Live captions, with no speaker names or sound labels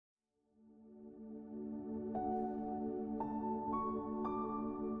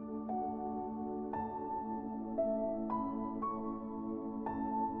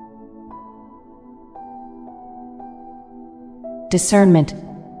discernment,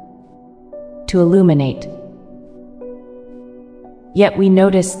 to illuminate. Yet we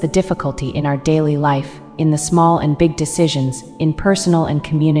notice the difficulty in our daily life, in the small and big decisions, in personal and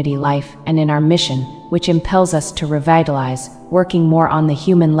community life, and in our mission, which impels us to revitalize, working more on the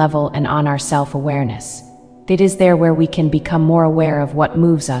human level and on our self-awareness. It is there where we can become more aware of what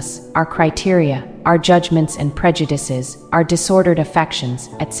moves us, our criteria, our judgments and prejudices, our disordered affections,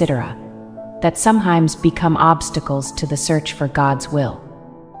 etc., that sometimes become obstacles to the search for God's will.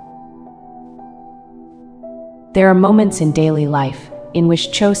 There are moments in daily life in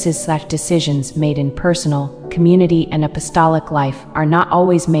which choices/decisions made in personal, community, and apostolic life are not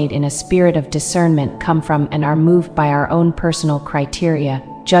always made in a spirit of discernment, come from and are moved by our own personal criteria,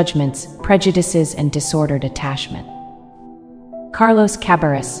 judgments, prejudices, and disordered attachment. Carlos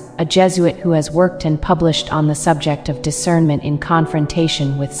Cabarrus, a Jesuit who has worked and published on the subject of discernment in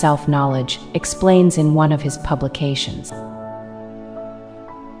confrontation with self-knowledge, explains in one of his publications.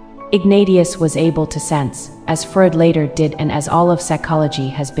 Ignatius was able to sense, as Freud later did and as all of psychology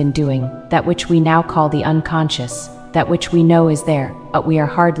has been doing, that which we now call the unconscious, that which we know is there, but we are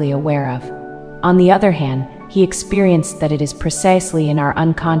hardly aware of. On the other hand, he experienced that it is precisely in our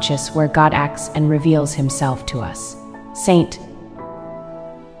unconscious where God acts and reveals himself to us. St.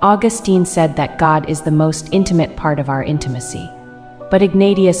 Augustine said that God is the most intimate part of our intimacy. But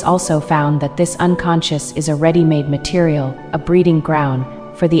Ignatius also found that this unconscious is a ready-made material, a breeding ground,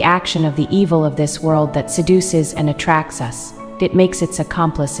 for the action of the evil of this world that seduces and attracts us. It makes its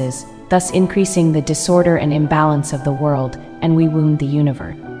accomplices, thus increasing the disorder and imbalance of the world, and we wound the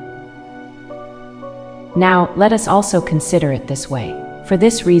universe. Now, let us also consider it this way. For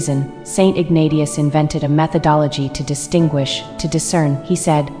this reason, Saint Ignatius invented a methodology to distinguish, to discern, he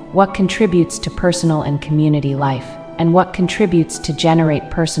said, what contributes to personal and community life, and what contributes to generate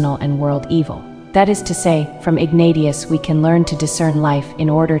personal and world evil. That is to say, from Ignatius we can learn to discern life in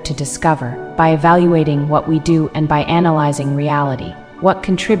order to discover, by evaluating what we do and by analyzing reality, what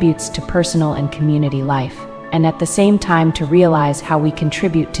contributes to personal and community life, and at the same time to realize how we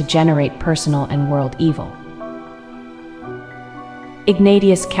contribute to generate personal and world evil.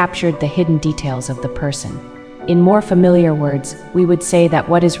 Ignatius captured the hidden details of the person. In more familiar words, we would say that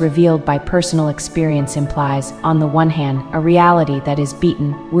what is revealed by personal experience implies, on the one hand, a reality that is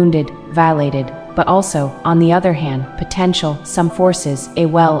beaten, wounded, violated, but also, on the other hand, potential, some forces, a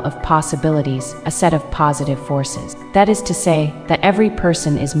well of possibilities, a set of positive forces. That is to say, that every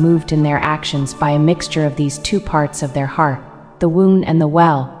person is moved in their actions by a mixture of these two parts of their heart, the wound and the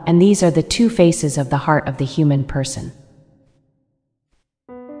well, and these are the two faces of the heart of the human person.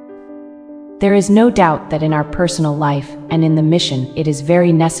 There is no doubt that in our personal life and in the mission it is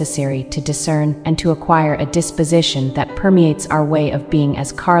very necessary to discern and to acquire a disposition that permeates our way of being,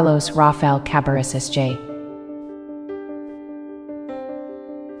 as Carlos Rafael Cabarrus S.J.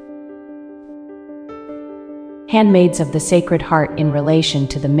 Handmaids of the Sacred Heart in relation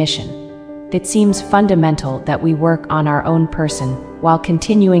to the mission. It seems fundamental that we work on our own person while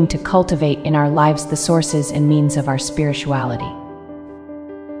continuing to cultivate in our lives the sources and means of our spirituality.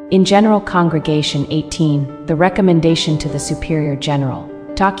 In General Congregation 18, the recommendation to the Superior General,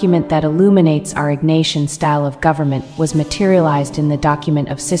 document that illuminates our Ignatian style of government, was materialized in the document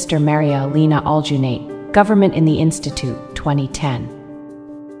of Sister Maria Elena Aljunate, Government in the Institute, 2010.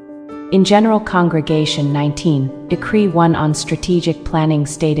 In General Congregation 19, Decree 1 on Strategic Planning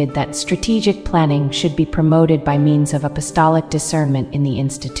stated that strategic planning should be promoted by means of apostolic discernment in the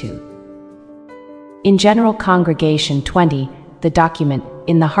Institute. In General Congregation 20, the document,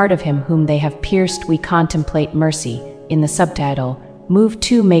 In the Heart of Him Whom They Have Pierced We Contemplate Mercy, in the subtitle, Move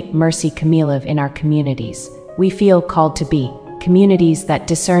to Make Mercy Cumulative in Our Communities, we feel called to be communities that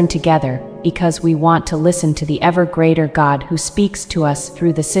discern together, because we want to listen to the ever greater God who speaks to us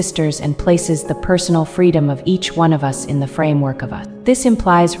through the sisters and places the personal freedom of each one of us in the framework of us. This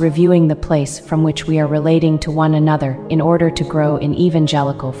implies reviewing the place from which we are relating to one another in order to grow in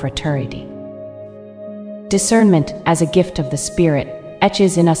evangelical fraternity. Discernment, as a gift of the Spirit,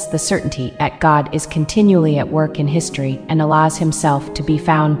 etches in us the certainty that God is continually at work in history and allows himself to be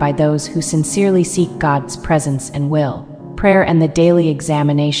found by those who sincerely seek God's presence and will. Prayer and the daily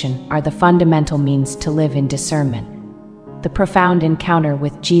examination are the fundamental means to live in discernment. The profound encounter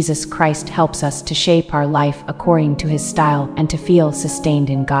with Jesus Christ helps us to shape our life according to his style and to feel sustained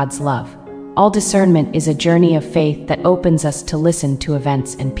in God's love. All discernment is a journey of faith that opens us to listen to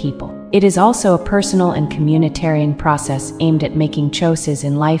events and people. It is also a personal and communitarian process aimed at making choices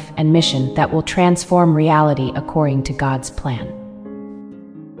in life and mission that will transform reality according to God's plan.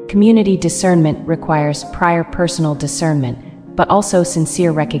 Community discernment requires prior personal discernment, but also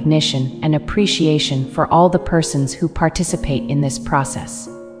sincere recognition and appreciation for all the persons who participate in this process.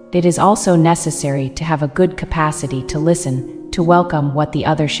 It is also necessary to have a good capacity to listen, to welcome what the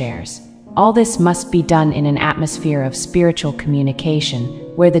other shares. All this must be done in an atmosphere of spiritual communication,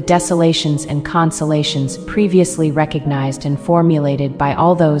 where the desolations and consolations previously recognized and formulated by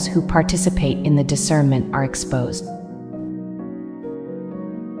all those who participate in the discernment are exposed.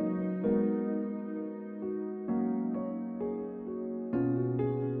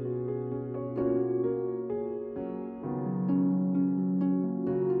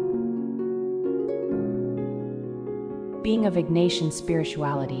 Being of Ignatian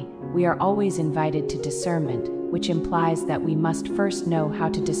spirituality, we are always invited to discernment, which implies that we must first know how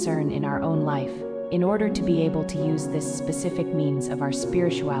to discern in our own life, in order to be able to use this specific means of our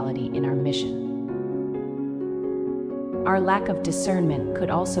spirituality in our mission. Our lack of discernment could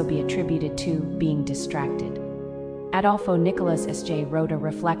also be attributed to being distracted. Adolfo Nicolas S.J. wrote a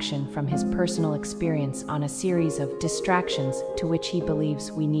reflection from his personal experience on a series of distractions to which he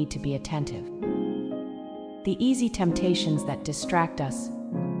believes we need to be attentive. The easy temptations that distract us,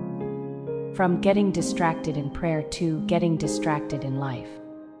 from getting distracted in prayer to getting distracted in life.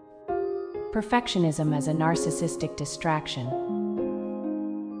 Perfectionism as a narcissistic distraction.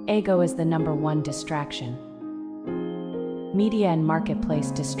 Ego is the #1 distraction. Media and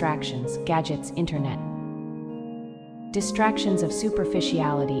marketplace distractions, gadgets, internet. Distractions of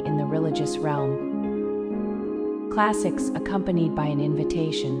superficiality in the religious realm. Classics accompanied by an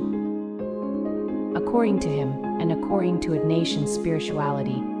invitation. According to him, and according to Ignatian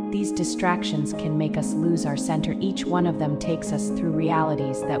spirituality, these distractions can make us lose our center. Each one of them takes us through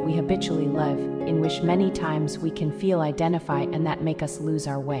realities that we habitually live, in which many times we can feel identify and that make us lose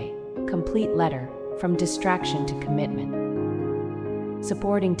our way. Complete letter, From Distraction to Commitment.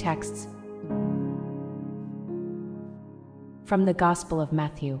 Supporting texts from the Gospel of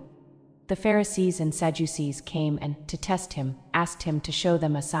Matthew. The Pharisees and Sadducees came and, to test him, asked him to show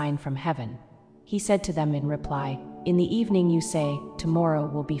them a sign from heaven. He said to them in reply, "In the evening you say, 'Tomorrow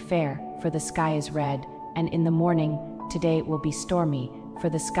will be fair, for the sky is red,' and in the morning, 'Today it will be stormy, for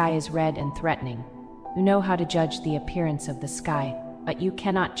the sky is red and threatening.' You know how to judge the appearance of the sky, but you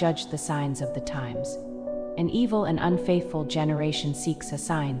cannot judge the signs of the times. An evil and unfaithful generation seeks a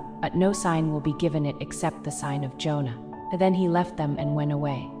sign, but no sign will be given it except the sign of Jonah." Then he left them and went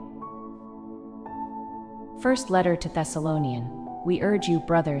away. First letter to Thessalonian. We urge you,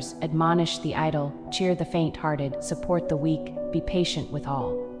 brothers, admonish the idle, cheer the faint-hearted, support the weak, be patient with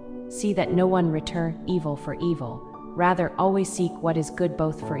all. See that no one return evil for evil. Rather, always seek what is good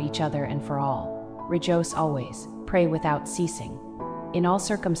both for each other and for all. Rejoice always, pray without ceasing. In all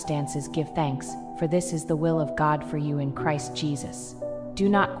circumstances give thanks, for this is the will of God for you in Christ Jesus. Do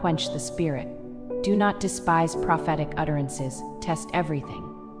not quench the Spirit. Do not despise prophetic utterances, test everything,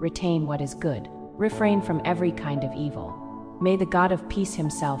 retain what is good, refrain from every kind of evil. May the God of peace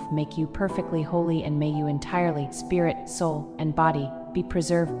himself make you perfectly holy, and may you entirely, spirit, soul, and body, be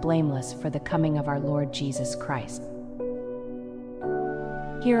preserved blameless for the coming of our Lord Jesus Christ.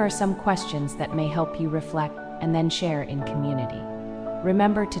 Here are some questions that may help you reflect and then share in community.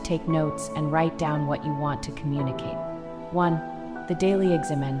 Remember to take notes and write down what you want to communicate. 1. The daily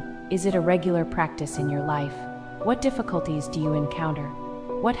examen. Is it a regular practice in your life? What difficulties do you encounter?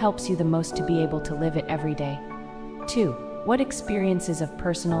 What helps you the most to be able to live it every day? 2. What experiences of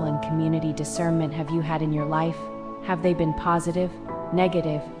personal and community discernment have you had in your life? Have they been positive,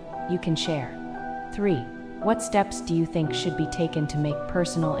 negative? You can share. 3. What steps do you think should be taken to make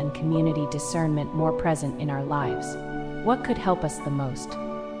personal and community discernment more present in our lives? What could help us the most?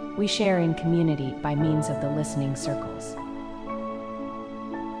 We share in community by means of the listening circles.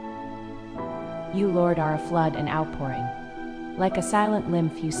 You, Lord, are a flood and outpouring. Like a silent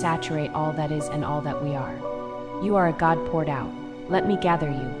lymph, you saturate all that is and all that we are. You are a God poured out. Let me gather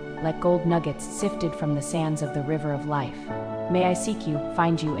you, like gold nuggets sifted from the sands of the river of life. May I seek you,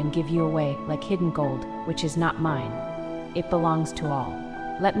 find you, and give you away, like hidden gold, which is not mine. It belongs to all.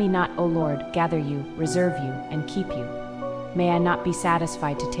 Let me not, O Lord, gather you, reserve you, and keep you. May I not be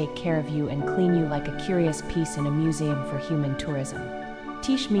satisfied to take care of you and clean you like a curious piece in a museum for human tourism.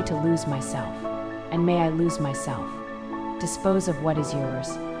 Teach me to lose myself, and may I lose myself. Dispose of what is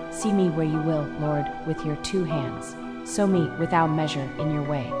yours. See me where you will, Lord, with your 2 hands. Sow me, without measure, in your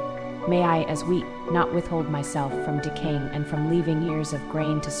way. May I, as wheat, not withhold myself from decaying and from leaving ears of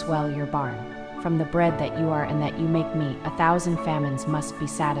grain to swell your barn. From the bread that you are and that you make me, 1,000 famines must be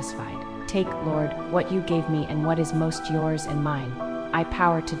satisfied. Take, Lord, what you gave me and what is most yours and mine. I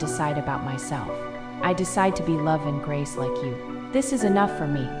power to decide about myself. I decide to be love and grace like you. This is enough for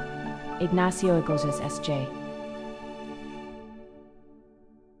me. Ignacio Iglesias, S.J.